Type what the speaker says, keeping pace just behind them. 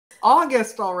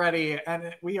August already,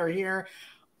 and we are here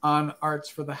on Arts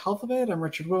for the Health of It. I'm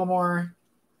Richard Wilmore.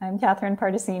 I'm Catherine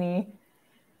Pardesini.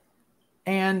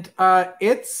 And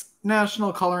it's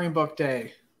National Coloring Book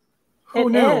Day. Who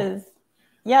It knew? is.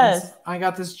 Yes. I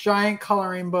got this giant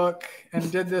coloring book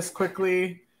and did this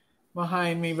quickly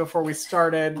behind me before we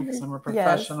started because I'm a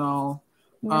professional.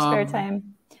 Yes. In your spare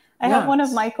time. I have one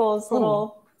of Michael's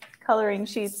little coloring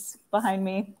sheets behind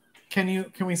me. Can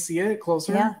we see it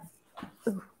closer? Yeah.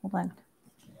 Ooh, hold on.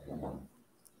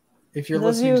 If you're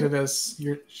listening to this,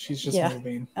 she's just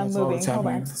moving. That's all that's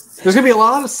happening. There's gonna be a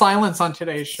lot of silence on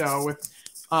today's show with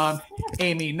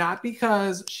Amy, not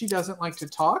because she doesn't like to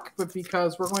talk, but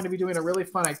because we're going to be doing a really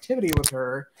fun activity with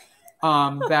her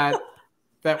that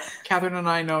Catherine and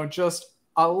I know just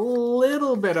a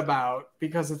little bit about,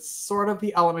 because it's sort of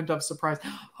the element of surprise.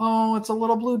 Oh, it's a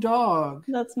little blue dog.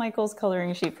 That's Michael's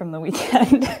coloring sheet from the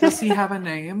weekend. Does he have a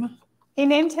name? He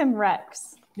named him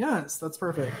Rex. Yes, that's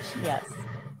perfect. Yes.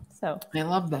 So I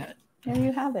love that. There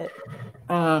you have it.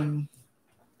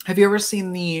 Have you ever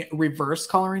seen the reverse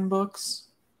coloring books?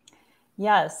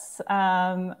 Yes,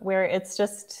 where it's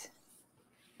just,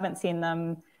 I haven't seen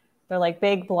them. They're like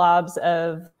big blobs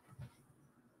of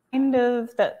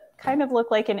that kind of look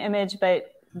like an image,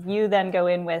 but you then go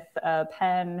in with a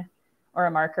pen or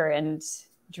a marker and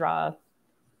draw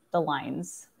the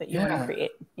lines that you want to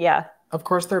create. Yeah. Of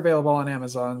course, they're available on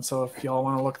Amazon, so if y'all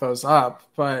want to look those up.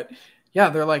 But yeah,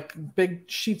 they're like big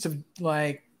sheets of,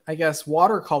 like, I guess,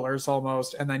 watercolors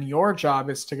almost, and then your job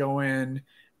is to go in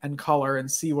and color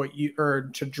and see what you, or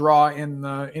to draw in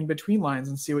the in-between lines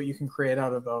and see what you can create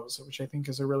out of those, which I think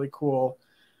is a really cool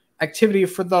activity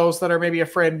for those that are maybe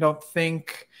afraid and don't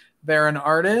think they're an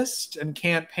artist and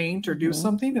can't paint or do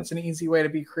something. It's an easy way to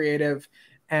be creative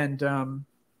and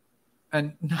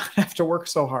not have to work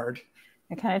so hard.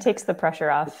 It kind of takes the pressure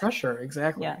off. The pressure,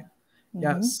 exactly. Yeah.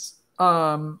 Yes.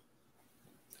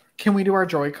 Can we do our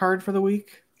joy card for the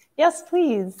week? Yes,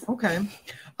 please. Okay.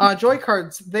 Joy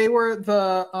cards. They were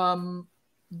the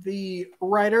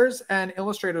writers and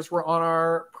illustrators were on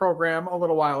our program a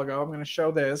little while ago. I'm going to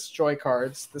show this joy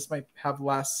cards. This might have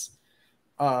less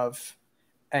of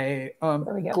a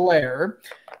glare,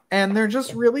 and they're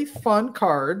just really fun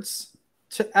cards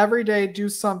to every day do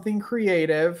something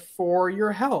creative for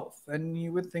your health. And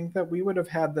you would think that we would have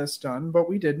had this done, but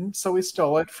we didn't, so we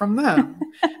stole it from them.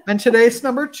 And today's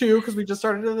number 2, because we just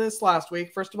started this last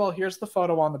week. First of all, here's the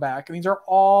photo on the back, and these are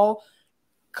all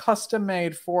custom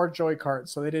made for joy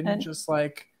cards, so they didn't just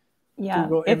like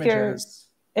Google images.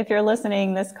 If you're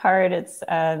listening, this card, it's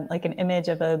like an image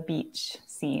of a beach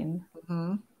scene.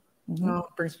 Oh,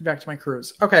 it brings me back to my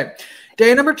cruise. Okay,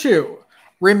 day number 2.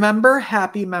 Remember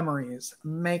happy memories.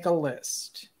 Make a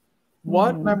list.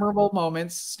 What memorable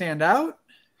moments stand out?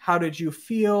 How did you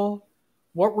feel?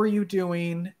 What were you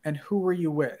doing? And who were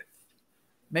you with?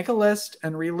 Make a list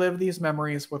and relive these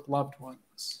memories with loved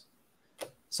ones.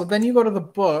 So then you go to the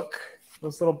book,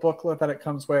 this little booklet that it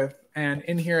comes with, and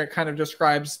in here it kind of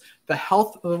describes the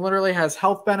health. It literally has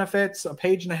health benefits, a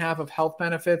page and a half of health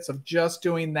benefits of just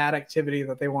doing that activity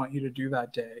that they want you to do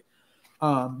that day.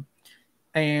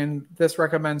 And this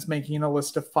recommends making a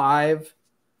list of 5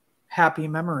 happy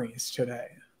memories today.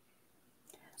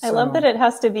 I love that it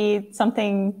has to be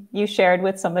something you shared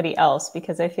with somebody else,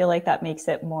 because I feel like that makes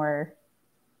it more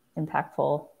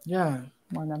impactful. Yeah.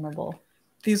 More memorable.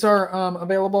 These are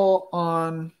available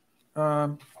on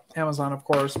Amazon, of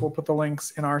course. We'll put the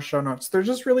links in our show notes. They're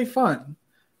just really fun.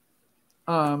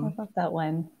 I love that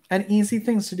one. And easy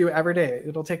things to do every day.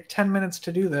 It'll take 10 minutes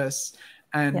to do this,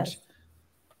 and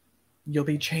you'll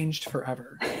be changed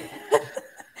forever.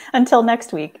 Until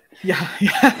next week. Yeah,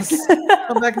 yes.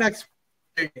 Come back next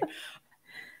week.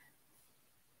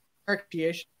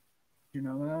 Appreciation. You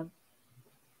know that?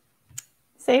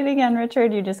 Say it again,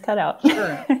 Richard. You just cut out.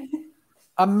 Sure.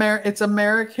 It's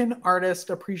American Artist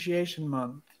Appreciation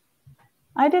Month.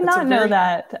 I did not know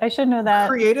that. I should know that.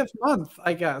 Creative month,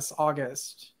 I guess,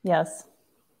 August. Yes.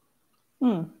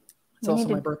 It's also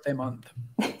my birthday month.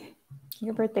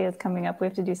 Your birthday is coming up. We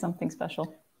have to do something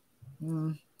special.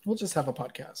 We'll just have a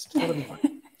podcast. That'll be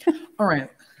fun. All right.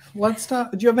 Let's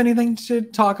stop. Do you have anything to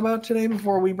talk about today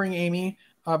before we bring Amy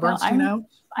Bernstein out?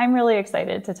 I'm really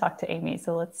excited to talk to Amy.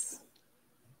 So let's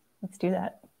do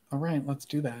that. All right. Let's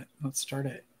do that. Let's start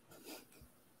it.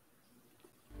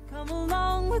 Come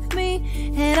along with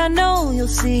me, and I know you'll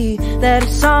see that a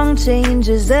song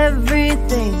changes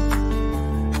everything.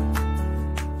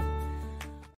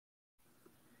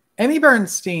 Amy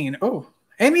Bernstein. Oh,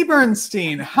 Amy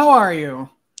Bernstein. How are you?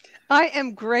 I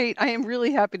am great. I am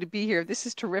really happy to be here. This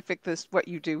is terrific, what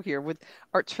you do here with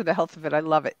Arts for the Health of It. I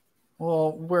love it.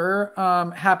 Well, we're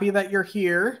happy that you're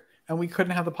here And we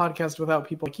couldn't have the podcast without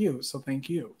people like you. So thank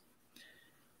you.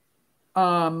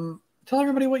 Tell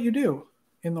everybody what you do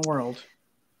in the world.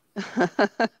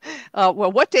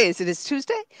 Well, what day is it? It's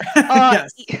Tuesday.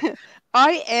 Yes.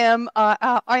 I am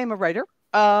a writer.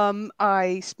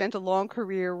 I spent a long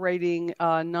career writing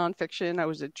nonfiction. I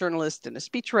was a journalist and a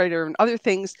speechwriter and other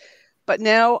things, but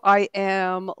now I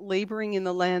am laboring in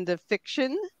the land of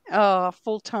fiction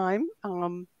full time.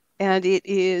 And it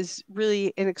is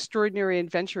really an extraordinary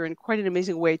adventure and quite an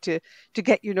amazing way to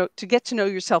get to know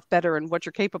yourself better and what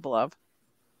you're capable of.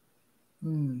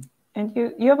 Mm. And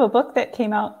you have a book that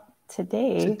came out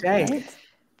today. Right?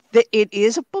 It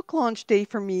is a book launch day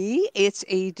for me. It's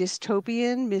a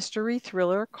dystopian mystery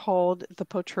thriller called The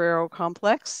Potrero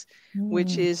Complex,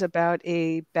 which is about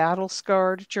a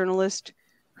battle-scarred journalist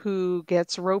who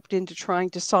gets roped into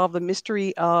trying to solve the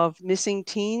mystery of missing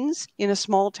teens in a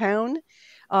small town.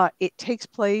 It takes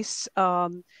place a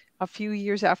few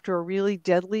years after a really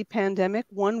deadly pandemic,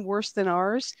 one worse than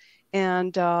ours,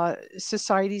 and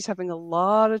society's having a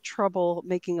lot of trouble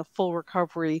making a full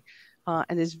recovery,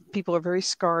 and people are very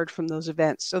scarred from those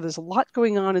events. So there's a lot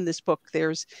going on in this book.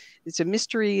 It's a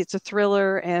mystery, it's a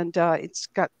thriller, and it's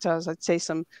got, I'd say,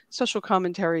 some social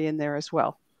commentary in there as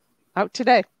well. Out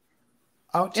today.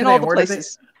 In all the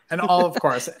places. And of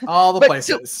course, all the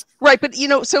places. Right. But,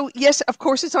 so yes, of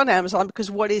course it's on Amazon, because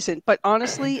what isn't? But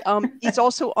honestly, it's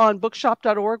also on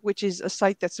bookshop.org, which is a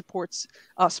site that supports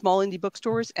small indie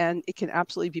bookstores, and it can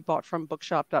absolutely be bought from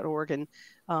bookshop.org. And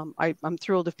I'm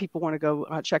thrilled if people want to go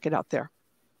check it out there.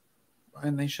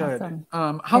 And they should.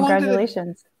 Awesome.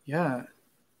 Congratulations.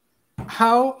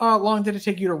 How long did it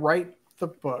take you to write the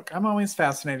book? I'm always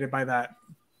fascinated by that.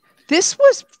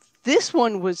 This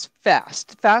one was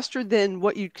faster than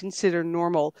what you'd consider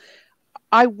normal.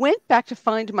 I went back to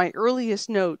find my earliest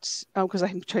notes because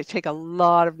I try to take a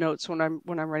lot of notes when I'm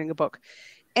writing a book.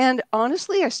 And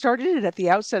honestly, I started it at the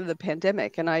outset of the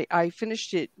pandemic, and I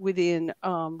finished it within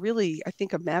really, I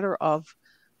think, a matter of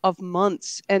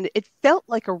months. And it felt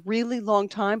like a really long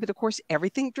time. But of course,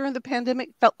 everything during the pandemic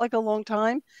felt like a long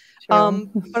time.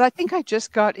 But I think I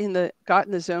just got in the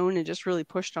zone and just really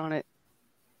pushed on it.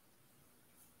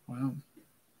 Wow.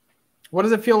 What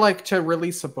does it feel like to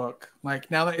release a book?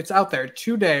 Like, now that it's out there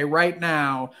today, right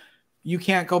now, you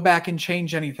can't go back and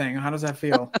change anything. How does that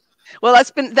feel? Well,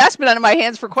 that's been out of my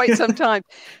hands for quite some time.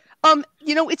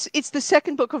 It's the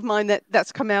second book of mine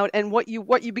that's come out, and what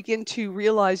you begin to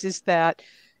realize is that,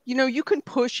 you can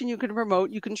push and you can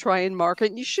promote, you can try and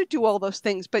market, and you should do all those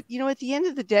things. But, at the end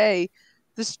of the day,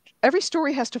 every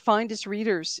story has to find its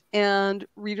readers, and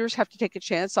readers have to take a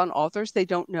chance on authors they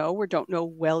don't know or don't know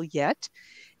well yet.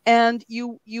 And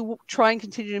you try and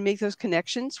continue to make those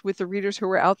connections with the readers who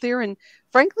are out there. And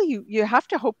frankly, you have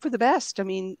to hope for the best. I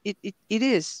mean,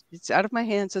 it's out of my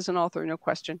hands as an author, no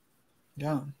question.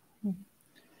 Yeah.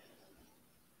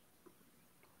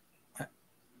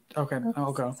 Okay,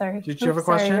 I'll go. Sorry. Did you have a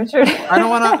question? Sorry, I don't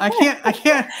want to. I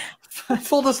can't.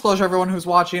 Full disclosure, everyone who's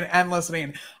watching and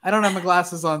listening, I don't have my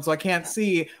glasses on, so I can't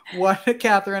see what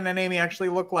Catherine and Amy actually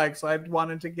look like. So I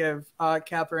wanted to give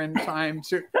Catherine time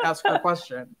to ask her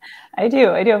question. I do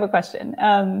have a question.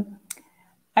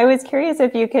 I was curious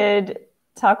if you could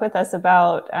talk with us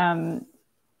about.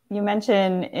 You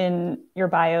mentioned in your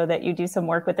bio that you do some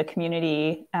work with the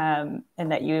community, and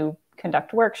that you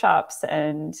conduct workshops,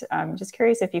 and I'm just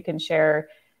curious if you can share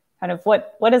kind of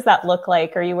what does that look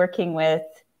like? Are you working with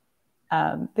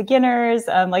beginners?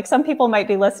 Like, some people might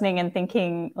be listening and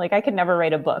thinking, like, I could never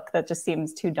write a book. That just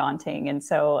seems too daunting. And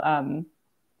so I'm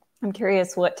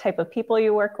curious what type of people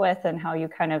you work with and how you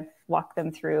kind of walk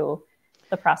them through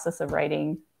the process of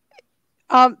writing.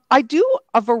 I do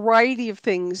a variety of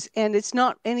things, and it's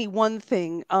not any one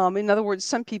thing. In other words,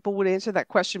 some people would answer that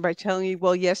question by telling you,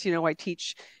 well, yes, I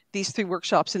teach these 3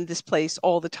 workshops in this place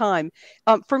all the time.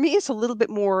 For me, it's a little bit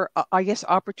more, I guess,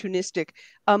 opportunistic.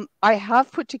 I have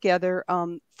put together,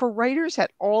 for writers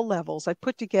at all levels, I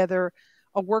put together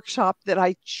a workshop that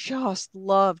I just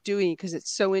love doing because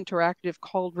it's so interactive,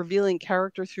 called Revealing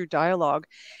Character Through Dialogue.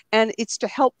 And it's to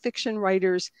help fiction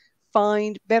writers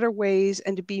find better ways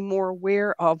and to be more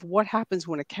aware of what happens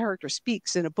when a character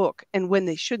speaks in a book and when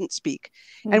they shouldn't speak.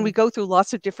 And we go through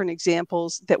lots of different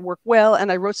examples that work well. And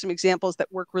I wrote some examples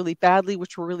that work really badly,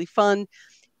 which were really fun.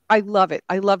 I love it.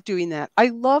 I love doing that. I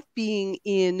love being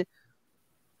in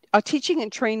a teaching and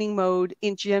training mode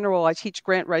in general. I teach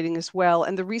grant writing as well.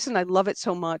 And the reason I love it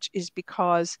so much is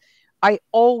because I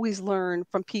always learn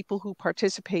from people who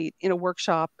participate in a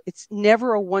workshop. It's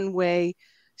never a one-way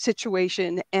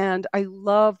situation. And I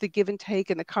love the give and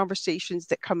take and the conversations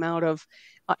that come out of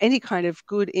any kind of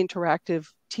good interactive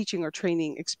teaching or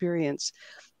training experience.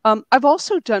 I've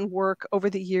also done work over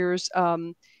the years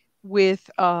with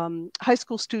high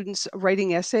school students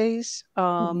writing essays.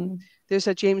 There's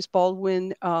a James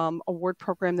Baldwin award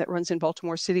program that runs in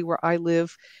Baltimore City, where I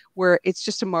live, where it's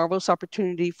just a marvelous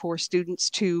opportunity for students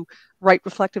to write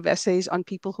reflective essays on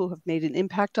people who have made an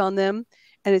impact on them.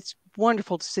 And it's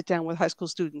wonderful to sit down with high school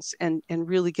students and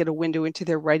really get a window into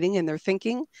their writing and their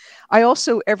thinking. I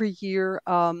also, every year,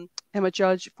 am a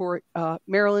judge for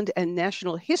Maryland and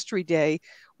National History Day,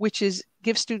 which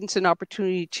gives students an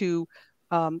opportunity to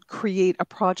create a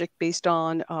project based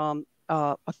on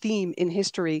a theme in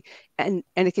history, and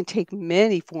it can take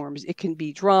many forms. It can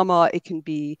be drama, it can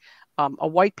be a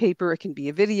white paper, it can be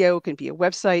a video, it can be a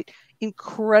website.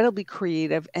 Incredibly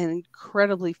creative and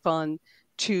incredibly fun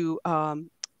to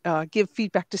give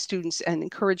feedback to students and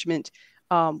encouragement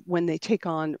when they take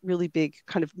on really big,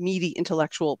 kind of meaty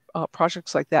intellectual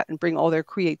projects like that and bring all their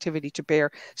creativity to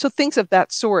bear. So things of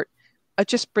that sort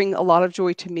just bring a lot of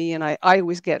joy to me, and I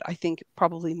always get, I think,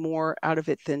 probably more out of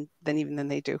it than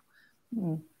they do.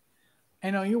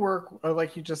 I know you work,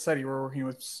 like you just said, you were working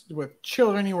with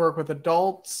children, you work with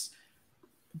adults.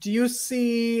 Do you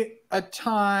see a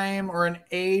time or an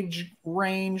age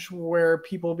range where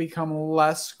people become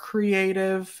less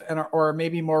creative or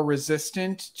maybe more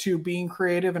resistant to being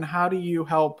creative? And how do you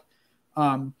help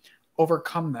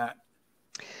overcome that?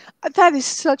 That is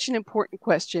such an important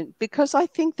question, because I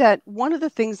think that one of the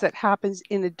things that happens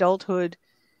in adulthood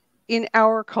in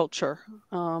our culture,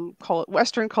 call it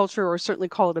Western culture, or certainly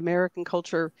call it American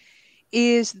culture,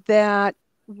 is that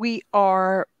we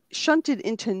are shunted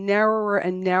into narrower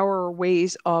and narrower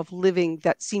ways of living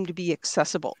that seem to be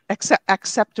acceptable.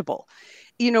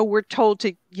 We're told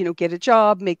to, get a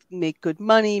job, make good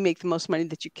money, make the most money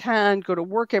that you can, go to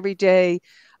work every day,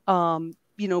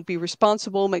 be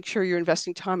responsible, make sure you're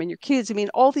investing time in your kids. I mean,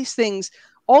 all these things,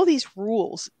 all these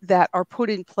rules that are put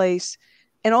in place,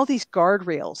 and all these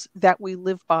guardrails that we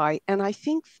live by. And I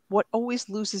think what always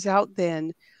loses out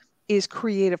then is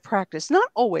creative practice. Not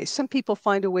always. Some people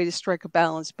find a way to strike a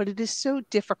balance, but it is so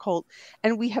difficult.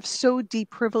 And we have so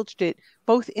deprivileged it,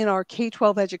 both in our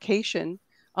K-12 education,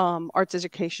 arts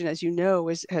education, as you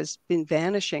know, has been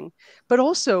vanishing, but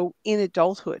also in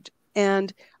adulthood.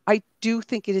 And I do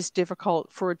think it is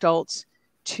difficult for adults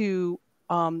to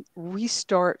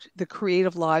restart the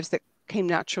creative lives that came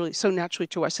so naturally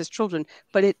to us as children,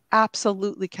 but it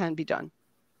absolutely can be done.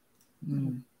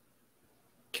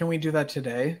 Can we do that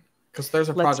today? Because there's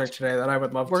a project today that I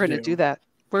would love to do. We're going to do that.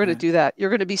 We're going to do that. You're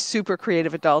going to be super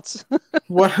creative adults.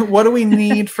 What do we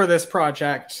need for this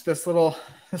project? This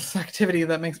activity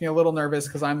that makes me a little nervous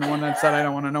because I'm the one that said I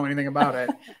don't want to know anything about it.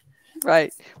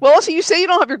 Right. Well, also you say you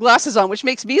don't have your glasses on, which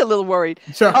makes me a little worried.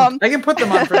 So I can put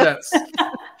them on for this.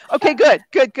 Okay, good.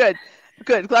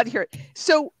 Glad to hear it.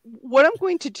 So what I'm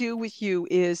going to do with you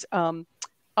is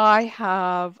I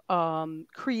have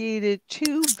created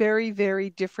two very, very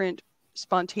different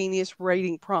spontaneous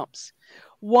writing prompts.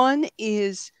 One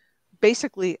is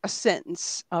basically a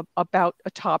sentence about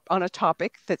on a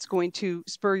topic that's going to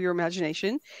spur your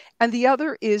imagination. And the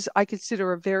other is, I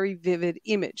consider, a very vivid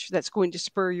image that's going to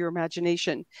spur your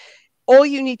imagination. All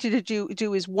you need to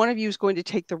do is one of you is going to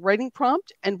take the writing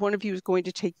prompt and one of you is going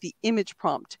to take the image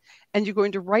prompt, and you're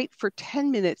going to write for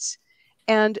 10 minutes.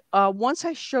 And once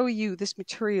I show you this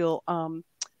material,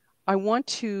 I want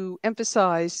to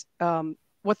emphasize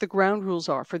what the ground rules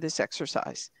are for this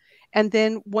exercise. And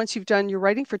then once you've done your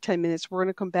writing for 10 minutes, we're going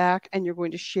to come back and you're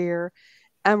going to share,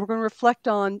 and we're going to reflect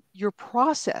on your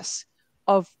process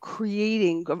of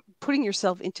creating, of putting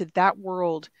yourself into that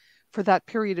world for that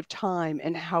period of time,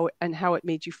 and how it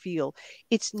made you feel.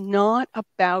 It's not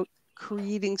about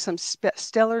creating some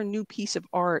stellar new piece of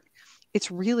art.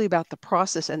 It's really about the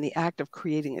process and the act of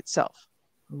creating itself.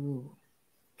 Ooh.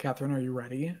 Catherine, are you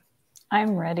ready?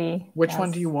 I'm ready. Which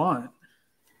one do you want?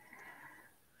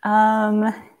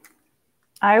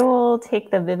 I will take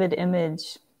the vivid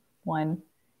image one.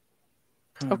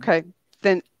 Okay.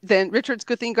 Then Richard, it's a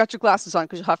good thing you got your glasses on,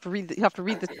 because you'll have to read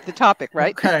the topic,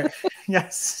 right? Okay.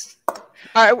 Yes. All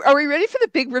right. Are we ready for the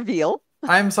big reveal?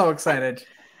 I'm so excited.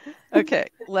 Okay.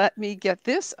 Let me get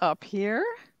this up here.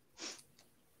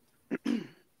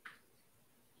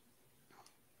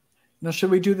 Now,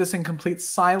 should we do this in complete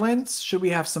silence? Should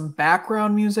we have some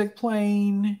background music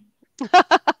playing?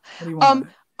 What do you want?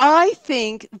 I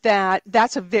think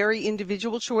that's a very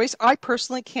individual choice. I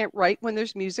personally can't write when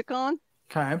there's music on.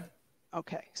 Okay.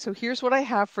 Okay. So here's what I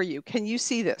have for you. Can you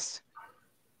see this?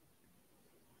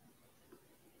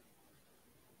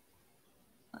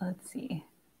 Let's see.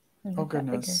 Oh,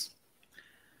 goodness.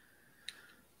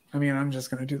 I mean, I'm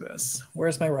just going to do this.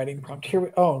 Where's my writing prompt?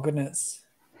 Here. Oh, goodness.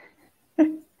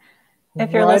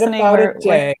 If you're listening, we're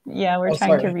trying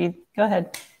to read. Go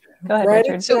ahead,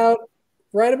 Richard.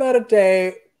 Write about a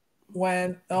day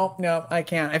when, oh no, I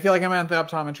can't. I feel like I'm at the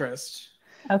optometrist.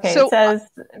 Okay, so, it says,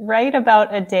 write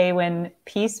about a day when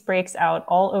peace breaks out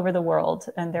all over the world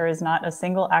and there is not a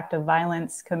single act of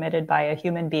violence committed by a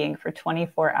human being for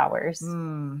 24 hours.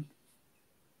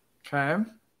 Okay.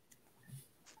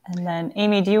 And then,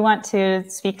 Amy, do you want to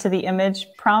speak to the image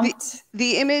prompt?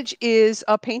 The image is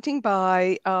a painting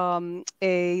by an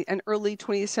early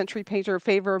 20th century painter, a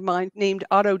favorite of mine, named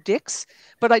Otto Dix.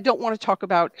 But I don't want to talk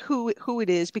about who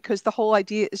it is, because the whole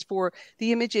idea is for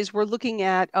the images. We're looking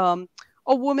at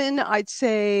a woman, I'd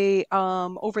say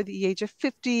over the age of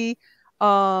 50,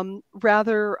 a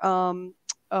rather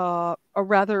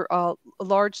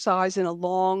large size in a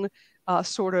long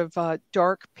sort of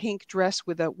dark pink dress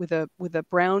with a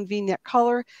brown V-neck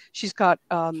collar. She's got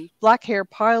black hair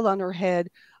piled on her head,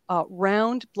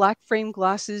 round black frame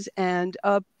glasses, and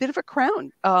a bit of a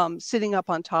crown sitting up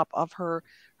on top of her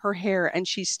hair. And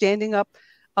she's standing up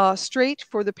straight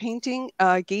for the painting,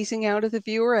 gazing out at the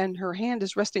viewer, and her hand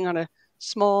is resting on a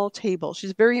small table.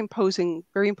 She's a very imposing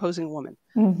woman.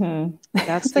 Mm-hmm.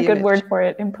 That's a good word for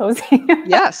it, imposing.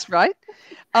 Yes, right.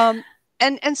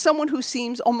 And someone who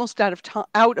seems almost out of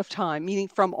time, meaning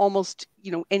from almost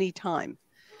any time.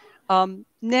 Here's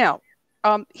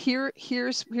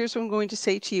what I'm going to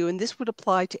say to you, and this would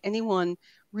apply to anyone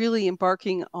really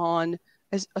embarking on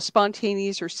a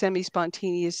spontaneous or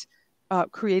semi-spontaneous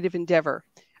creative endeavor.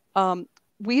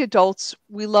 We adults,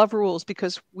 we love rules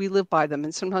because we live by them,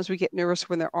 and sometimes we get nervous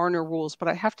when there are no rules. But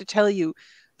I have to tell you,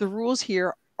 the rules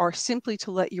here are simply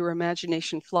to let your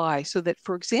imagination fly, so that,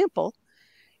 for example,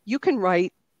 you can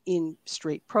write in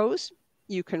straight prose,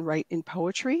 you can write in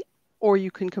poetry, or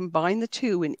you can combine the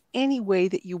two in any way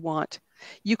that you want.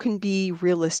 You can be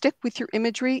realistic with your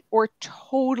imagery or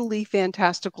totally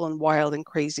fantastical and wild and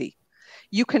crazy.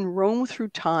 You can roam through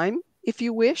time if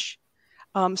you wish,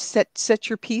 set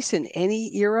your piece in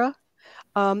any era,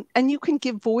 and you can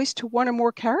give voice to one or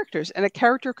more characters. And a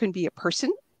character can be a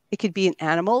person, it could be an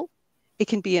animal, it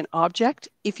can be an object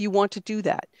if you want to do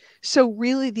that. So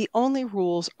really the only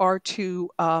rules are to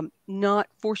not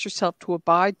force yourself to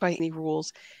abide by any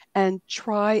rules, and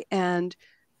try and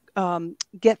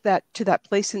get that to that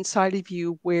place inside of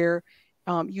you where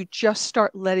you just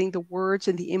start letting the words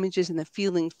and the images and the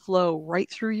feeling flow right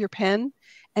through your pen,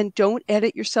 and don't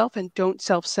edit yourself and don't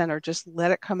self-censor. Just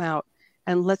let it come out,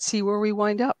 and let's see where we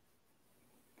wind up.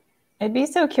 I'd be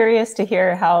so curious to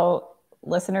hear how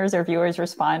listeners or viewers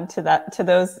respond to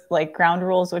those like ground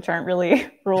rules, which aren't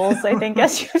really rules, I think,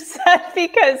 as you said,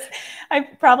 because I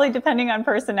probably, depending on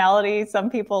personality, some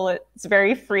people it's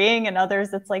very freeing, and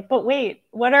others it's like, but wait,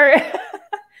 what are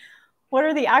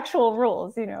the actual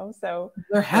rules, so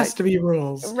there has to be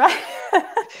rules, right?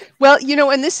 Well,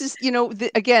 and this is,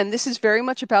 again, this is very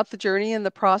much about the journey and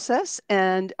the process.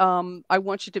 And I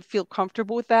want you to feel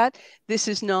comfortable with that. This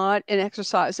is not an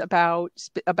exercise about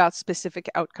specific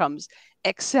outcomes,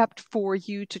 except for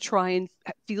you to try and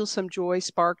feel some joy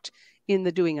sparked in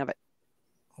the doing of it.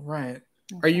 Right.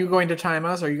 Are you going to time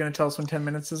us? Are you going to tell us when 10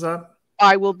 minutes is up?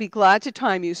 I will be glad to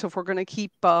time you. So if we're going to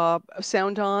keep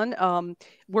sound on,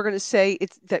 we're going to say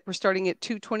that we're starting at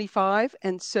 2:25.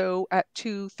 And so at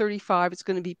 2:35, it's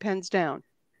going to be pens down.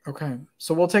 Okay.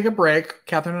 So we'll take a break.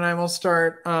 Catherine and I will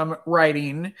start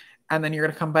writing. And then you're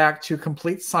going to come back to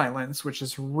complete silence, which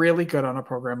is really good on a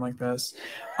program like this.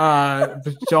 But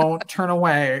don't turn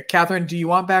away. Catherine, do you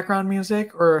want background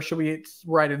music, or should we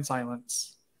write in silence?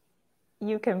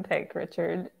 You can pick,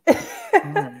 Richard.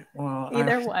 Right. Well,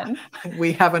 either one.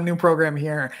 We have a new program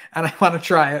here, and I want to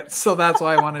try it, so that's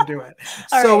why I want to do it.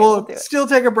 So we'll still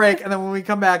take a break, and then when we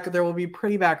come back, there will be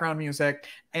pretty background music,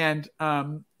 and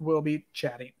we'll be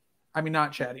chatting. I mean,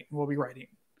 not chatting. We'll be writing.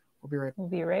 We'll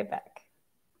be right back.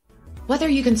 Whether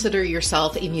you consider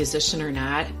yourself a musician or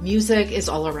not, music is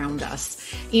all around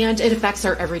us, and it affects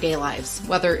our everyday lives.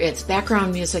 Whether it's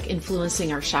background music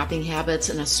influencing our shopping habits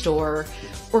in a store,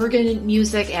 organ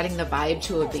music adding the vibe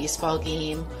to a baseball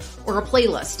game, or a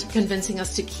playlist convincing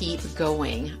us to keep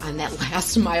going on that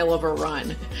last mile of a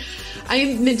run.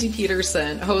 I'm Mindy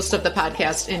Peterson, host of the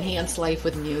podcast Enhance Life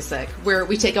with Music, where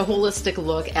we take a holistic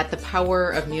look at the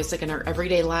power of music in our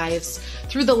everyday lives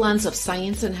through the lens of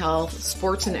science and health,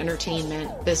 sports and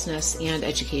entertainment, business, and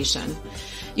education.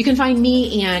 You can find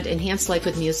me and Enhance Life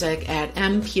with Music at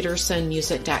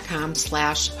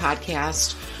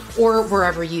mpetersonmusic.com/podcast or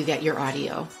wherever you get your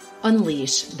audio.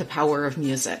 Unleash the power of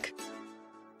music.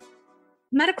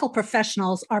 Medical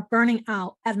professionals are burning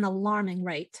out at an alarming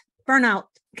rate. Burnout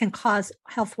can cause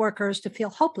health workers to feel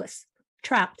hopeless,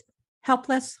 trapped,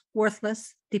 helpless,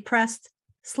 worthless, depressed,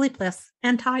 sleepless,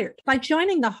 and tired. By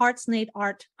joining the Hearts Need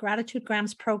Art Gratitude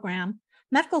Grams program,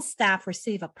 medical staff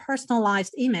receive a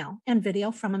personalized email and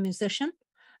video from a musician,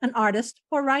 an artist,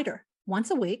 or writer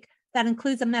once a week that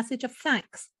includes a message of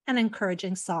thanks, an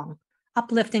encouraging song,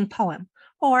 uplifting poem,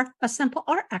 or a simple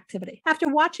art activity. After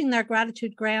watching their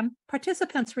gratitude gram,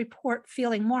 participants report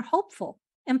feeling more hopeful,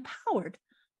 empowered,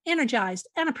 energized,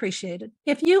 and appreciated.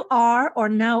 If you are or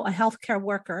know a healthcare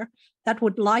worker that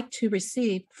would like to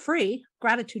receive free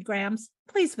gratitude grams,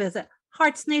 please visit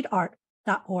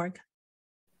heartsneedart.org.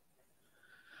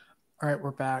 All right,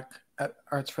 we're back at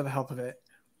Arts for the Health of It.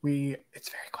 It's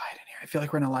very quiet in here. I feel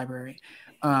like we're in a library.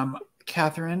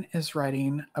 Catherine is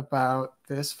writing about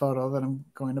this photo that I'm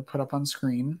going to put up on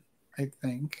screen, I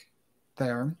think,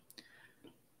 there.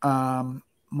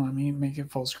 Let me make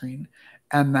it full screen.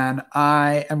 And then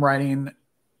I am writing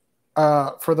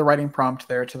for the writing prompt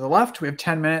there to the left. We have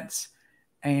 10 minutes,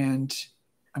 and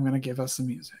I'm going to give us some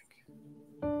music.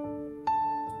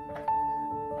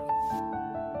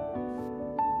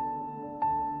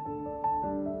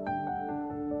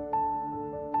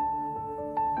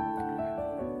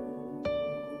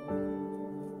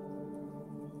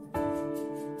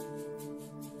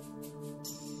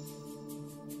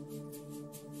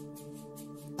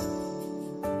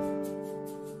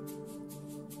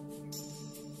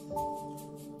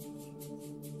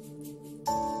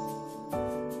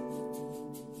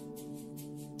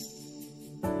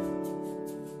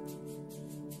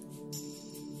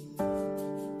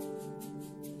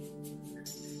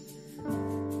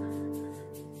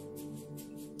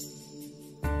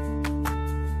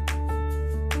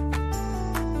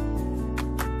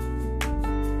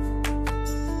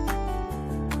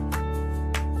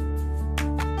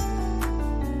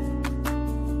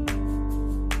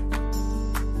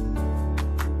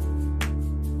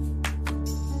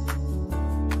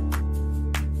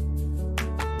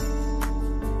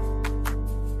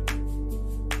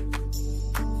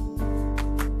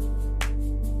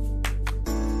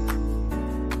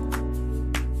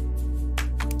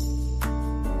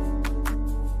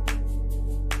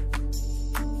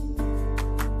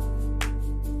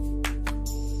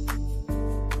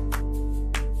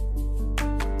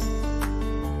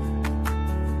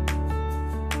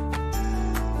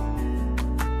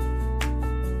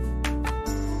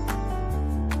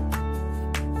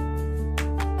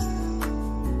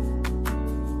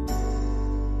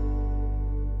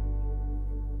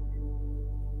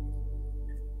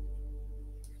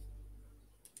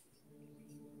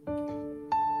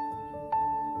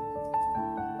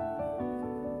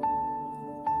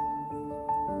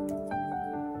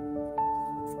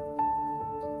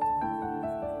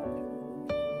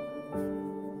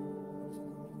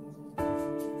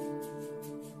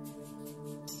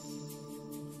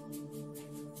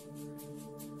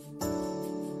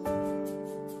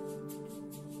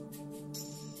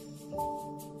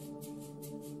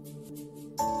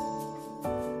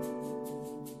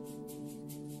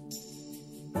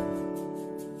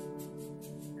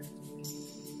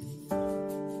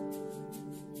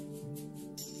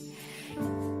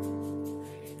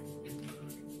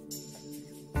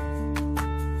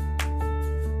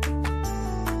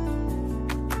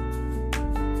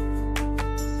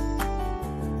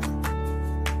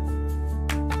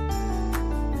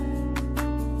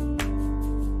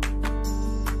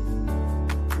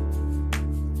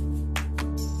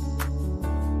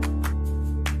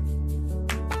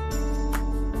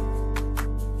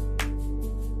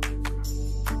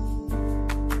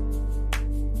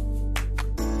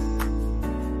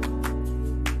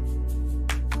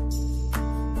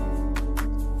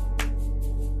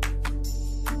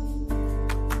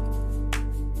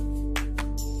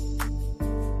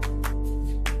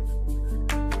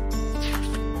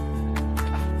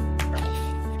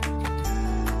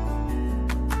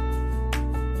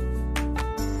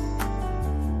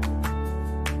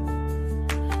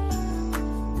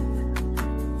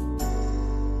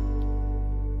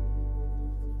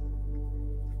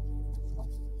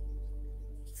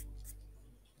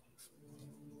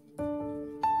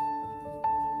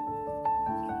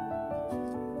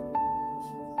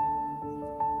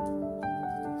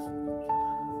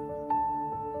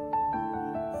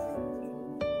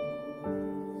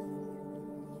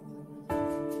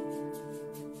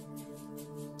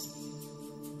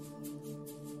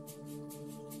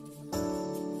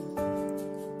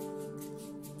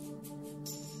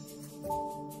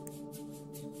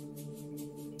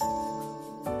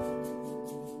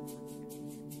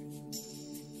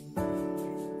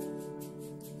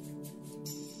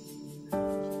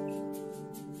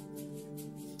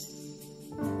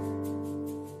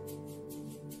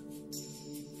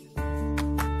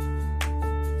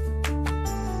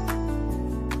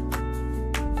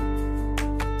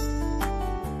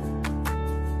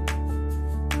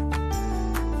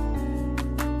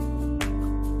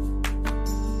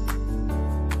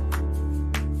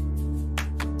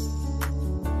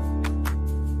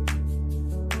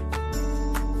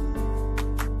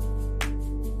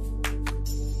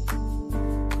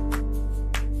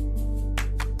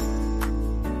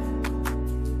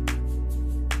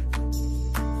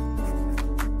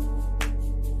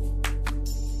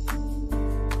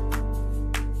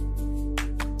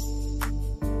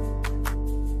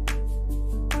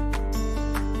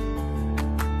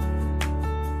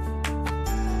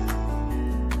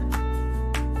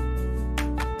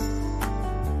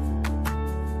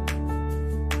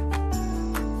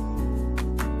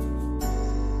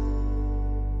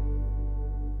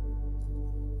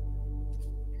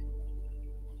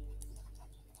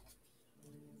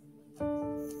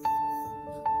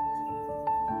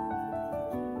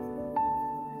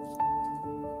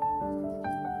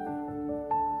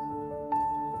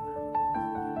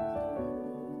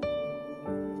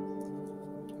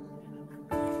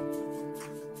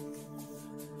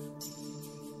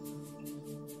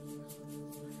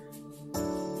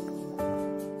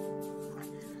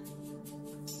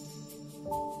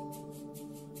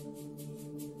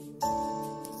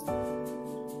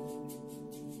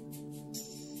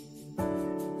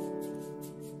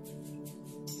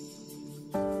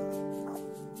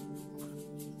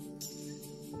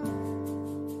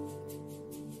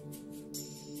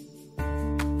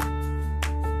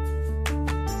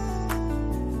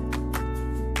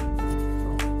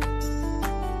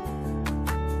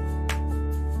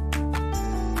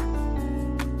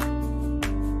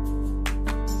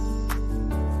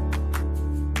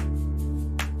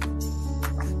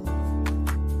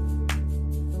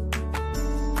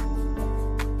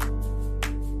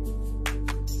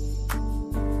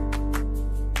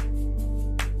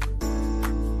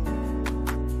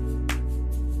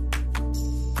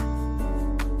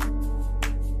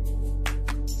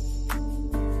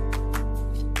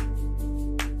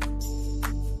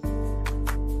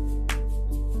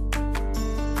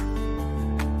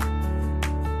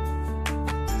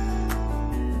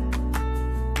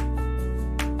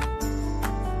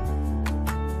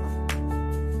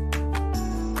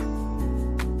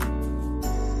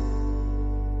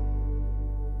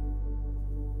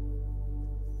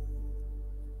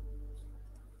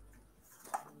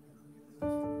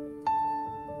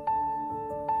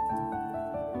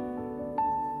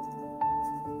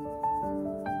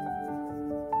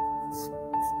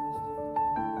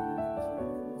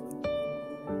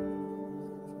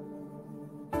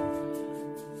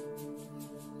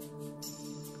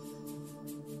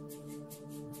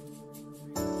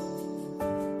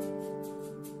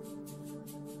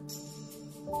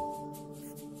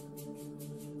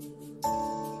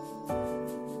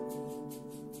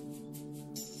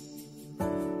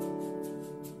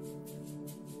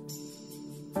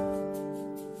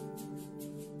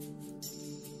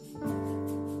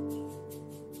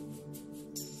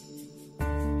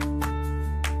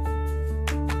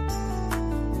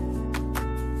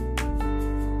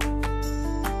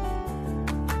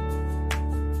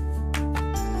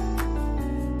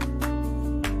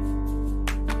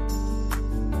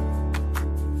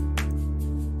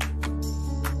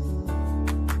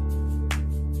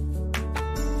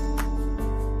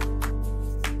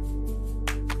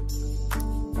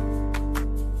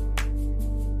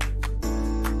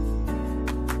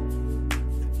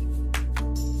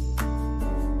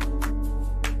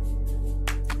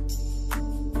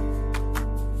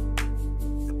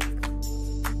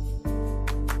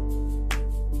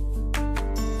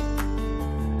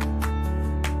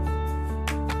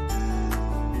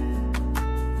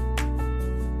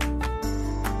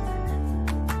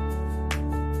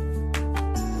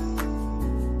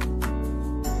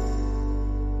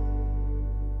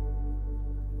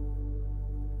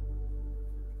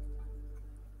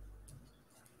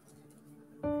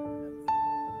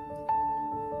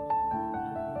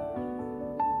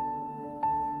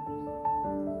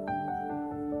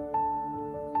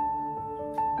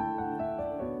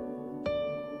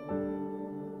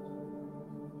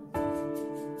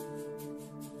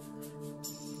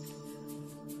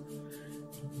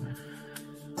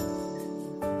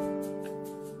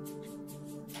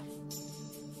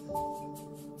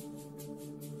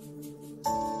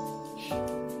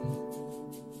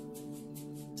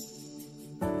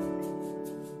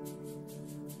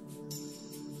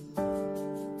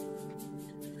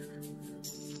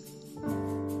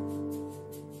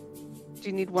 Do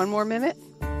you need one more minute?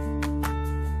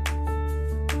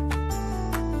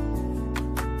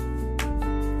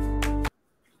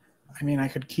 I mean, I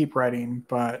could keep writing,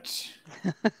 but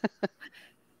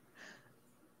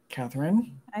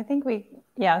Catherine? I think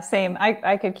same.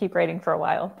 I could keep writing for a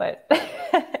while, but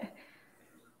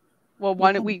well,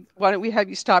 why don't we have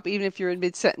you stop? Even if you're in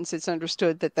mid-sentence, it's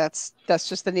understood that that's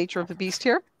just the nature of the beast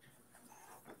here.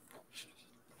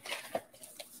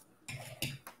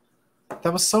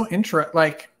 That was so interesting.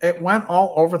 Like, it went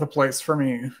all over the place for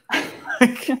me.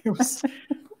 It was...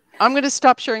 I'm going to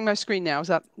stop sharing my screen now. Is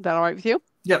that all right with you?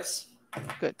 Yes.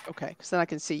 Good. Okay. Because then I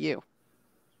can see you.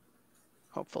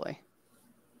 Hopefully.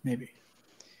 Maybe.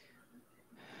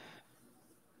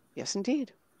 Yes,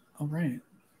 indeed. All right.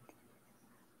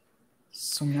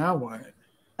 So now what?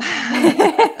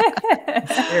 I'm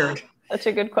scared. Such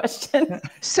a good question.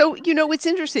 So, it's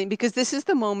interesting because this is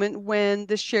the moment when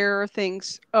the sharer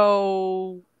thinks,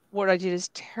 oh, what I did is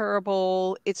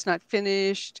terrible. It's not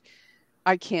finished.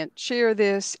 I can't share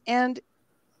this. And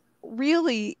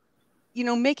really,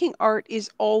 making art there's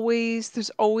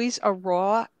always a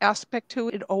raw aspect to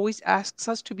it. It always asks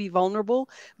us to be vulnerable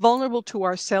to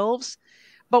ourselves.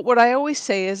 But what I always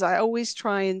say is I always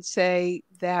try and say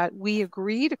that we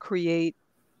agree to create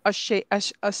a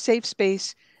safe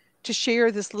space to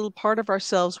share this little part of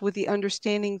ourselves with the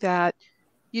understanding that,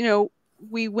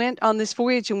 we went on this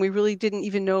voyage and we really didn't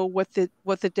even know what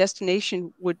the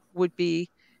destination would be.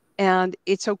 And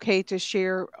it's okay to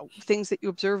share things that you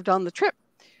observed on the trip,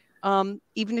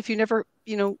 even if you never,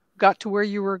 got to where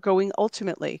you were going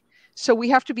ultimately. So we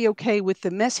have to be okay with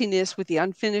the messiness, with the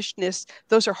unfinishedness.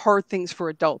 Those are hard things for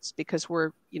adults because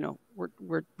we're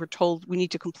told we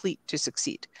need to complete to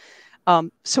succeed.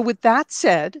 So with that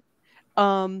said,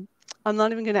 I'm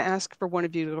not even going to ask for one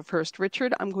of you to go first.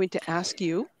 Richard, I'm going to ask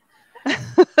you.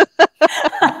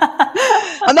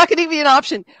 I'm not going to give you an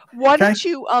option. Why don't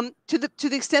you, to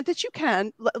the extent that you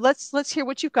can, let's hear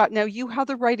what you've got. Now, you have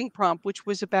the writing prompt, which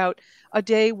was about a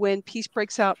day when peace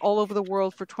breaks out all over the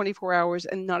world for 24 hours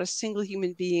and not a single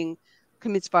human being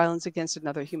commits violence against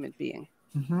another human being.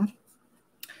 Mm-hmm.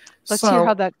 Let's hear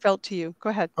how that felt to you.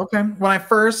 Go ahead. Okay. When I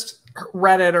first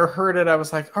read it or heard it, I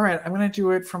was like, all right, I'm going to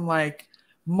do it from like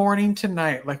morning to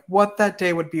night, like what that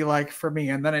day would be like for me.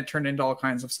 And then it turned into all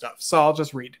kinds of stuff. So I'll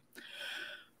just read.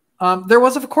 There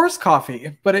was, of course,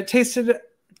 coffee, but it tasted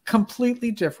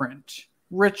completely different.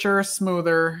 Richer,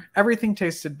 smoother. Everything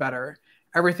tasted better.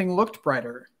 Everything looked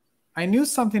brighter. I knew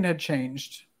something had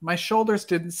changed. My shoulders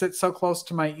didn't sit so close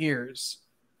to my ears.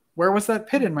 Where was that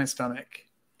pit in my stomach?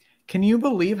 Can you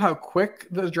believe how quick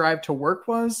the drive to work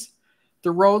was?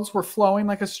 The roads were flowing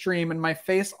like a stream, and my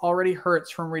face already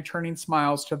hurts from returning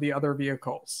smiles to the other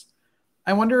vehicles.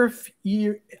 I wonder if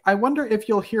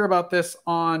you'll hear about this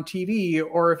on TV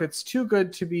or if it's too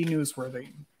good to be newsworthy.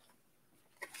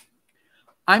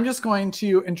 I'm just going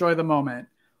to enjoy the moment.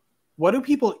 What do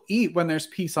people eat when there's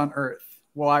peace on Earth?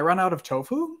 Will I run out of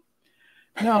tofu?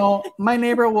 No, my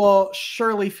neighbor will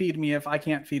surely feed me if I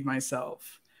can't feed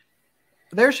myself.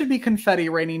 There should be confetti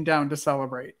raining down to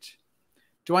celebrate.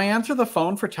 Do I answer the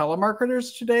phone for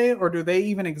telemarketers today, or do they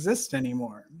even exist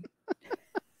anymore?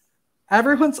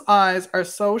 Everyone's eyes are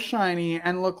so shiny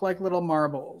and look like little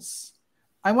marbles.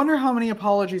 I wonder how many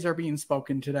apologies are being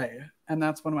spoken today. And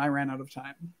that's when I ran out of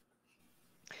time.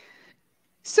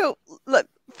 So, look,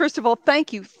 first of all,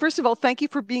 thank you. Thank you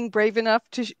for being brave enough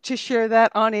to share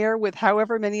that on air with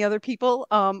however many other people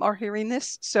are hearing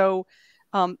this. So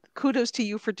kudos to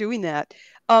you for doing that.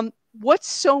 What's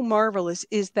so marvelous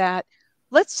is that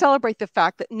let's celebrate the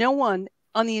fact that no one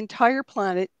on the entire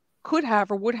planet could have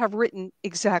or would have written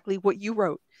exactly what you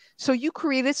wrote. So you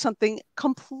created something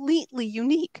completely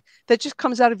unique that just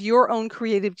comes out of your own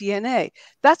creative DNA.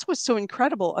 That's what's so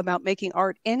incredible about making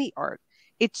art, any art.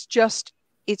 It's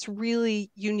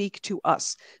really unique to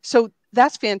us. So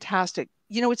that's fantastic.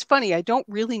 It's funny, I don't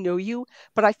really know you,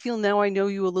 but I feel now I know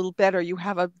you a little better. You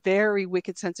have a very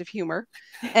wicked sense of humor,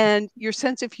 and your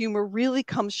sense of humor really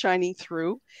comes shining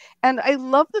through. And I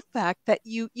love the fact that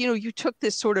you took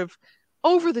this sort of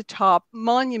over the top,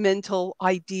 monumental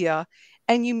idea,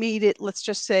 and you made it, let's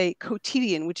just say,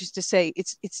 quotidian, which is to say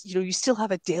it's you still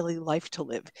have a daily life to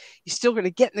live. You're still going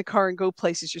to get in the car and go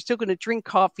places. You're still going to drink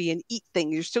coffee and eat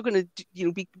things. You're still going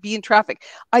to be in traffic.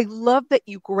 I love that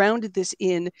you grounded this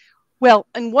in, well,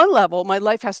 on one level, my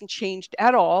life hasn't changed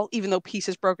at all, even though peace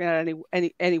has broken out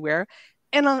anywhere.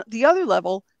 And on the other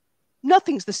level,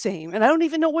 nothing's the same, and I don't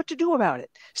even know what to do about it.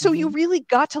 So you really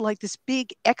got to like this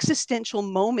big existential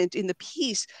moment in the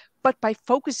piece, but by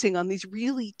focusing on these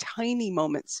really tiny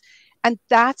moments. And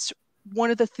that's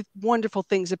one of the wonderful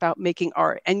things about making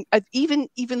art. And even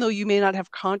though you may not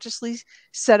have consciously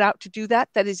set out to do that,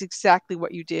 that is exactly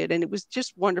what you did. And it was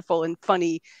just wonderful and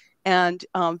funny and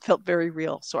felt very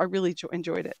real. So I really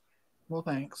enjoyed it. Well,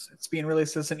 thanks. It's being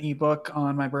released as an ebook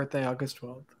on my birthday, August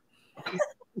 12th.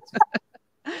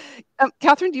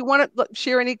 Catherine, do you want to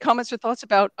share any comments or thoughts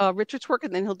about Richard's work,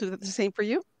 and then he'll do the same for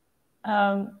you?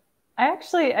 I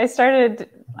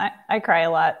cry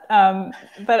a lot,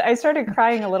 but I started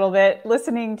crying a little bit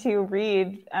listening to you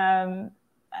read. I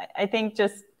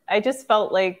just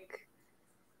felt like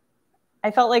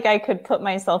I could put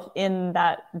myself in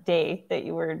that day that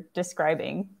you were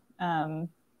describing.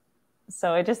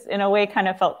 So I just, in a way, kind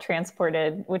of felt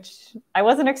transported, which I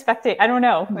wasn't expecting. I don't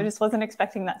know. I just wasn't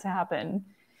expecting that to happen.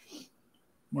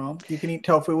 Well, you can eat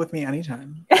tofu with me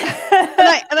anytime. and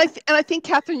I think,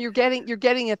 Catherine, you're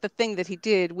getting at the thing that he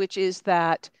did, which is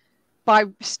that by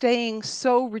staying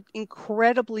so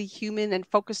incredibly human and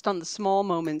focused on the small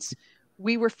moments,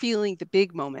 we were feeling the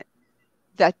big moment.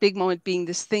 That big moment being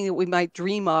this thing that we might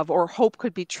dream of or hope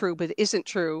could be true, but isn't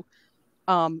true.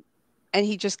 And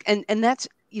he just and that's,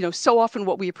 you know, so often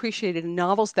what we appreciate in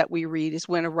novels that we read is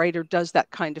when a writer does that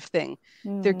kind of thing.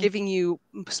 They're giving you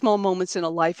small moments in a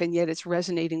life, and yet it's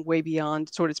resonating way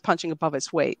beyond, sort of it's punching above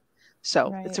its weight.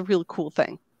 So It's a really cool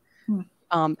thing.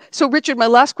 So Richard, my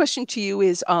last question to you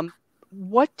is,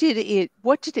 what did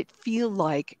it feel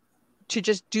like to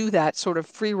just do that sort of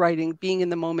free writing, being in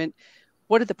the moment?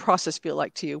 What did the process feel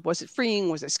like to you? Was it freeing?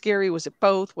 Was it scary? Was it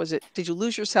both? Did you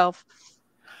lose yourself?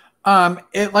 Like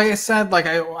I said, like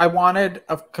I wanted,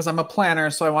 because I'm a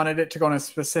planner, so I wanted it to go in a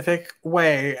specific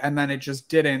way, and then it just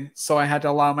didn't. So I had to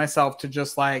allow myself to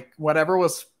just, like, whatever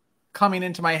was coming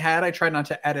into my head, I tried not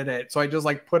to edit it. So I just,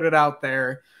 like, put it out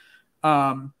there.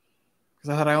 Because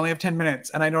I thought I only have 10 minutes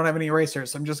and I don't have any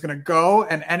erasers. So I'm just going to go,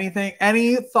 and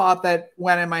any thought that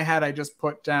went in my head, I just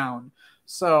put down.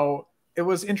 So it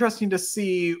was interesting to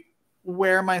see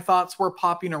where my thoughts were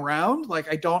popping around. Like,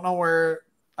 I don't know.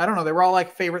 They were all,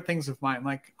 like, favorite things of mine.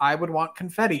 Like, I would want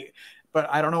confetti, but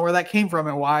I don't know where that came from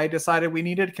and why I decided we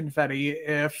needed confetti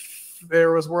if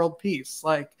there was world peace.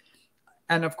 Like,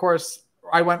 and of course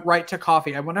I went right to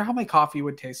coffee. I wonder how my coffee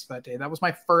would taste that day. That was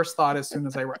my first thought as soon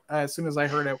as I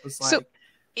heard it. Was like, so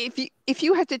if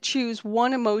you had to choose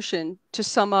one emotion to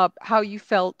sum up how you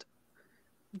felt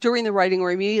during the writing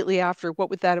or immediately after, what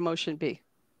would that emotion be?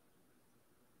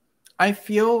 I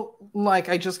feel like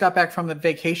I just got back from the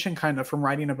vacation, kind of, from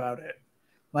writing about it.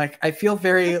 Like, I feel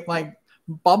very, like,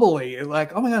 bubbly.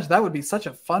 Like, oh my gosh, that would be such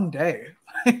a fun day.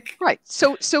 Right.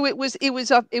 So it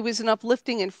was an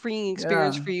uplifting and freeing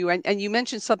experience for you. And you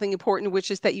mentioned something important, which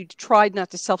is that you tried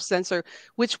not to self-censor,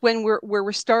 which when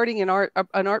we're starting an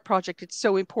art project, it's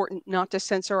so important not to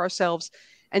censor ourselves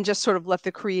and just sort of let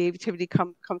the creativity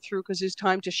come through, because there's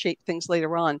time to shape things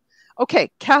later on. Okay,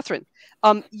 Catherine,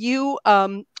 you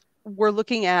we're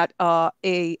looking at a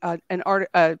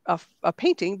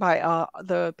painting by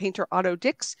the painter Otto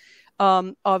Dix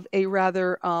of a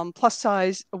rather plus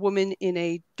size woman in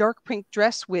a dark pink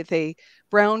dress with a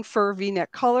brown fur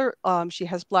V-neck collar. She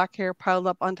has black hair piled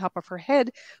up on top of her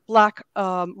head, black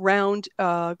round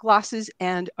glasses,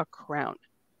 and a crown.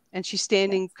 And she's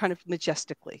standing kind of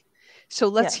majestically. So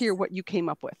let's hear what you came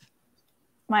up with.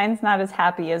 Mine's not as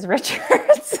happy as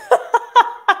Richard's.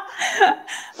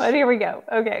 But here we go.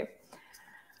 Okay.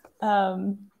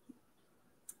 I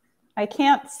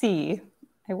can't see.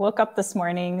 I woke up this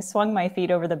morning, swung my feet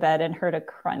over the bed, and heard a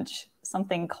crunch.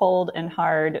 Something cold and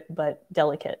hard, but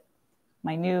delicate.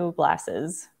 My new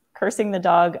glasses. Cursing the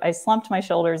dog, I slumped my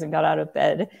shoulders and got out of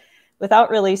bed. Without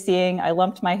really seeing, I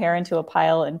lumped my hair into a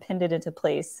pile and pinned it into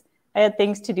place. I had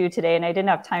things to do today, and I didn't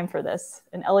have time for this.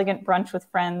 An elegant brunch with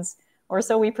friends, or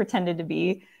so we pretended to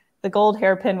be. The gold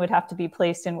hairpin would have to be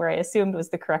placed in where I assumed was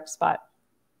the correct spot.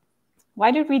 Why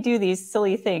did we do these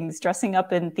silly things, dressing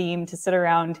up in theme to sit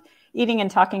around, eating and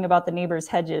talking about the neighbors'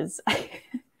 hedges?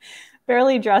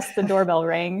 Barely dressed, the doorbell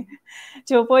rang.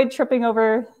 To avoid tripping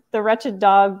over the wretched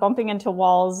dog, bumping into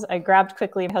walls, I grabbed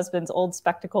quickly my husband's old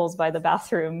spectacles by the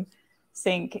bathroom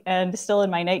sink, and still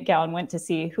in my nightgown, went to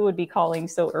see who would be calling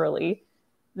so early.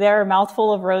 There,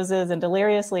 mouthful of roses and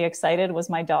deliriously excited, was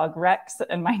my dog Rex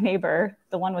and my neighbor,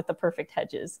 the one with the perfect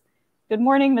hedges. Good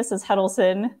morning, Mrs.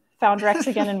 Heddleson. Found Rex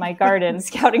again in my garden,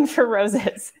 scouting for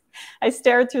roses. I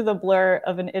stared through the blur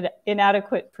of an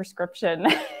inadequate prescription.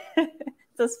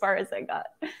 It's as far as I got.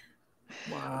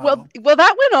 Wow. Well,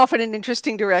 that went off in an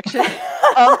interesting direction.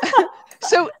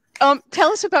 So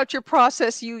tell us about your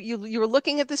process. You were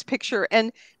looking at this picture,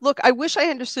 and look, I wish I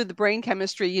understood the brain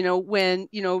chemistry. You know, when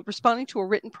responding to a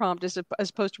written prompt as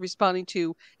opposed to responding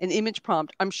to an image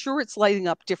prompt. I'm sure it's lighting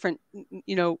up different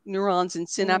neurons and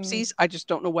synapses. I just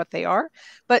don't know what they are.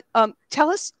 But tell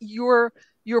us your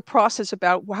process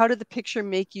about how did the picture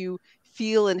make you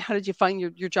feel, and how did you find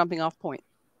your jumping off point?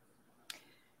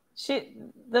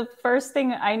 The first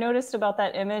thing I noticed about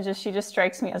that image is she just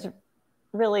strikes me as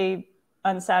really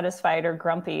unsatisfied or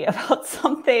grumpy about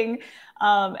something.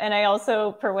 And I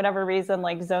also, for whatever reason,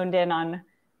 like zoned in on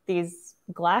these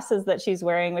glasses that she's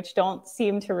wearing, which don't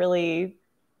seem to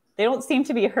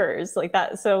be hers like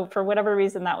that. So for whatever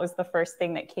reason, that was the first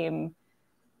thing that came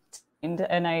to mind,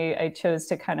 and I chose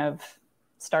to kind of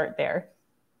start there.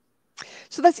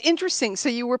 So that's interesting. So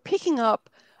you were picking up,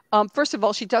 first of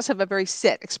all, she does have a very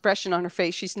set expression on her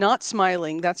face. She's not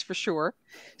smiling, that's for sure.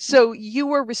 So you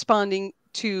were responding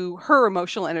to her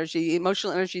emotional energy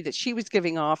that she was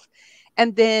giving off.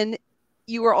 And then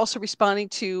you were also responding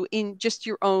to, in just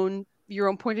your own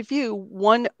point of view,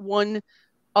 one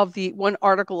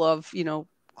article of,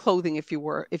 clothing, if you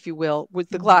will, with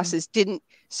the glasses didn't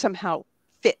somehow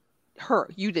fit her.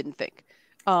 You didn't think.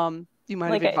 You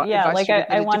might have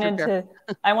I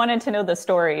wanted to know the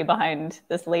story behind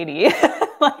this lady,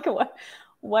 like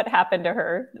what happened to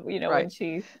her, when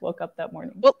she woke up that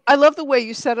morning. Well, I love the way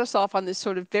you set us off on this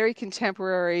sort of very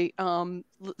contemporary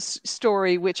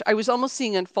story, which I was almost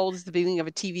seeing unfold as the beginning of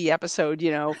a TV episode,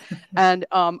 and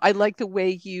I like the way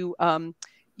you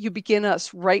begin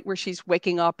us right where she's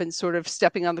waking up and sort of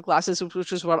stepping on the glasses,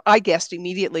 which is what I guessed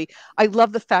immediately. I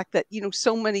love the fact that,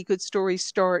 so many good stories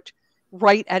start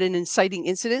right at an inciting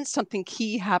incident. Something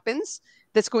key happens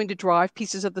that's going to drive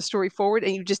pieces of the story forward,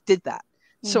 and you just did that.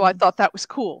 So I thought that was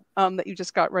cool, that you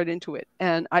just got right into it.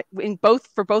 And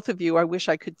for both of you, I wish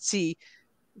I could see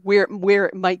where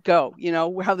it might go,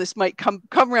 how this might come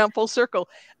around full circle.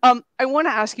 I want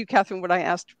to ask you, Catherine, what I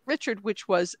asked Richard, which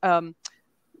was,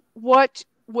 what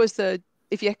was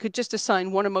if you could just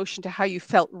assign one emotion to how you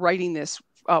felt writing this,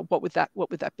 what would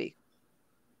that be?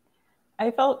 I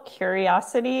felt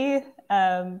curiosity,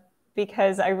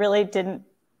 because I really didn't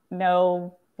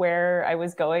know where I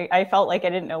was going. I felt like I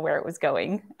didn't know where it was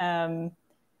going.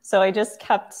 So I just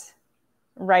kept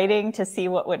writing to see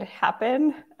what would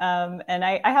happen. And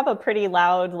I have a pretty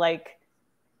loud,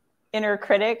 inner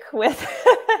critic with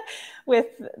with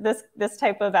this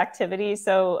type of activity.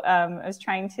 So I was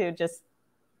trying to just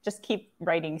keep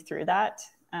writing through that.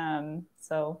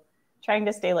 So trying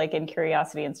to stay in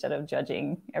curiosity instead of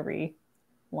judging every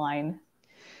line.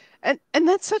 And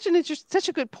that's such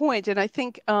a good point. And I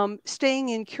think staying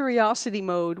in curiosity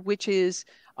mode, which is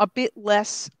a bit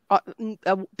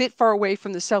far away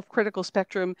from the self-critical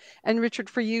spectrum. And Richard,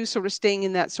 for you, sort of staying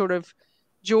in that sort of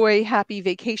joy, happy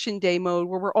vacation day mode,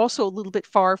 where we're also a little bit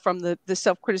far from the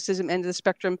self-criticism end of the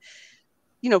spectrum.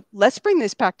 Let's bring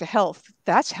this back to health.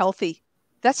 That's healthy.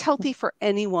 That's healthy for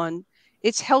anyone.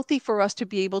 It's healthy for us to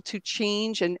be able to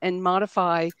change and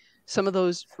modify some of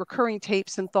those recurring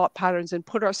tapes and thought patterns and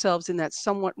put ourselves in that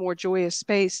somewhat more joyous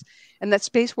space, and that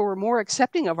space where we're more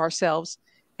accepting of ourselves.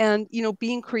 And,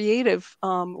 being creative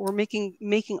or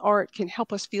making art can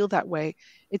help us feel that way.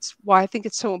 It's why I think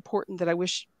it's so important that I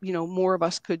wish, more of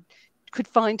us could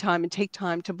find time and take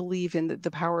time to believe in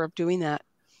the power of doing that.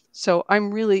 So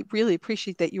I'm really, really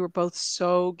appreciate that you were both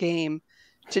so game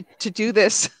to do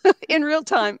this in real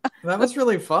time. That was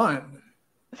really fun.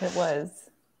 It was.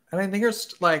 And I think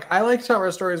I liked how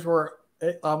our stories were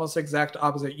almost exact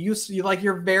opposite. You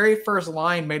your very first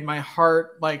line made my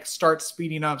heart start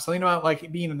speeding up. Something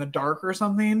about being in the dark or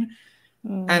something.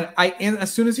 And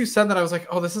as soon as you said that, I was like,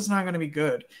 oh, this is not going to be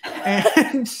good.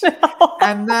 And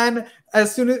and then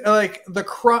as soon as the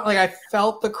crunch, I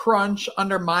felt the crunch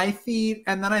under my feet,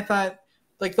 and then I thought,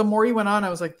 the more you went on, I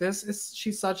was like,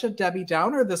 she's such a Debbie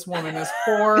Downer. This woman, this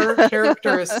poor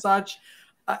character is such.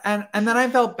 And then I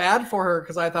felt bad for her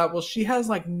because I thought, well, she has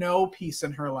no peace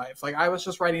in her life. I was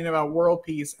just writing about world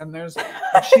peace, and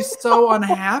she's so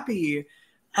unhappy,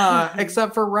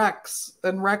 except for Rex.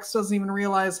 And Rex doesn't even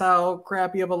realize how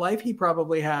crappy of a life he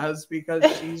probably has because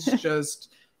she's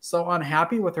just so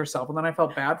unhappy with herself. And then I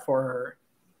felt bad for her.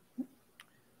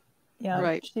 Yeah,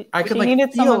 right. She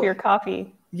needed some of your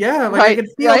coffee. Yeah, I could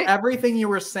feel everything you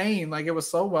were saying. It was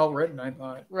so well written, I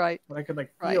thought. Right. But I could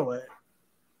feel it.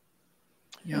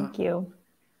 Yeah. Thank you.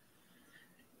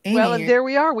 Amy. Well, and there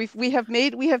we are. We have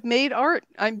made art.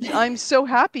 I'm so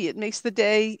happy. It makes the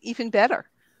day even better.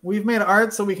 We've made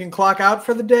art so we can clock out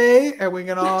for the day and we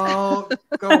can all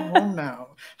go home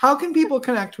now. How can people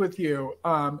connect with you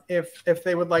if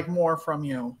they would like more from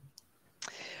you?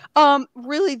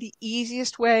 Really, the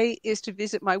easiest way is to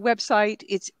visit my website.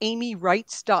 It's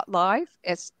amywrites.live.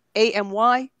 It's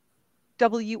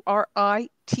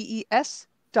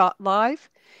AMYWRITES.live.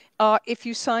 If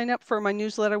you sign up for my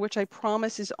newsletter, which I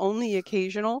promise is only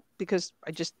occasional because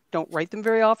I just don't write them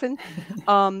very often,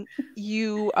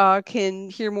 you can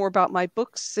hear more about my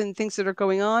books and things that are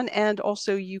going on. And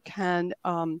also you can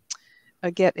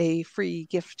get a free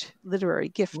gift, literary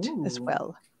gift as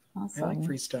well. Awesome. I like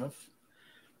free stuff.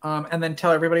 And then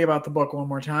tell everybody about the book one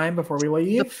more time before we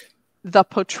leave. The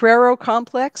Potrero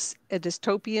Complex, a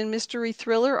dystopian mystery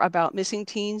thriller about missing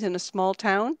teens in a small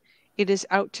town. It is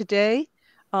out today.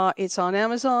 It's on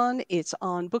Amazon. It's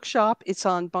on Bookshop. It's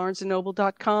on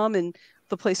barnesandnoble.com and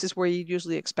the places where you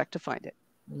usually expect to find it.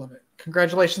 Love it.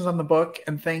 Congratulations on the book.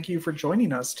 And thank you for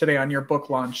joining us today on your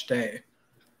book launch day.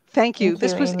 Thank you.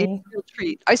 This was a real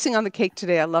treat. Icing on the cake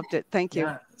today. I loved it. Thank you.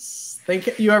 Yes.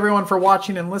 Thank you, everyone, for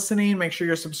watching and listening. Make sure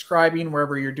you're subscribing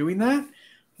wherever you're doing that.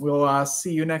 We'll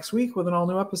see you next week with an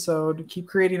all-new episode. Keep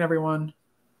creating, everyone.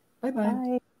 Bye-bye.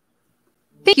 Bye.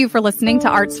 Thank you for listening to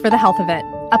Arts for the Health of It,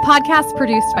 a podcast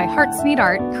produced by Hearts Need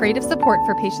Art, creative support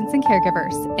for patients and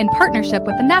caregivers, in partnership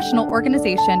with the National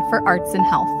Organization for Arts and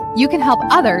Health. You can help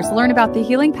others learn about the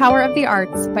healing power of the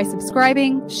arts by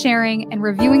subscribing, sharing, and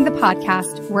reviewing the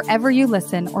podcast wherever you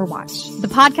listen or watch. The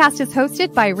podcast is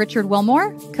hosted by Richard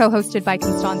Wilmore, co-hosted by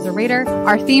Constanza Rader.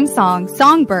 Our theme song,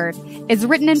 Songbird, is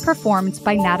written and performed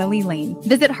by Natalie Lane.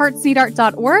 Visit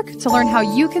heartsneedart.org to learn how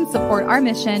you can support our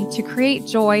mission to create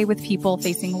joy with people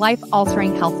facing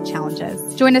life-altering health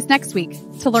challenges. Join us next week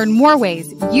to learn more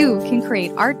ways you can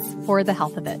create arts for the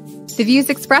health of it. The views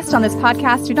expressed on this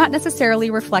podcast do not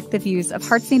necessarily reflect the views of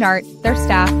Hearts Need Art, their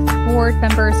staff, board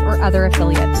members, or other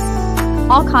affiliates.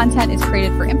 All content is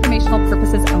created for informational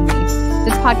purposes only.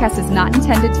 This podcast is not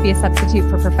intended to be a substitute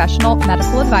for professional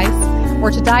medical advice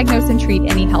or to diagnose and treat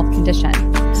any health condition.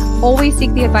 Always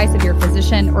seek the advice of your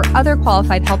physician or other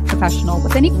qualified health professional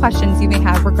with any questions you may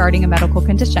have regarding a medical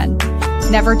condition.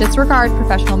 Never disregard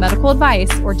professional medical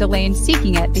advice or delay in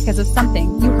seeking it because of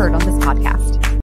something you heard on this podcast.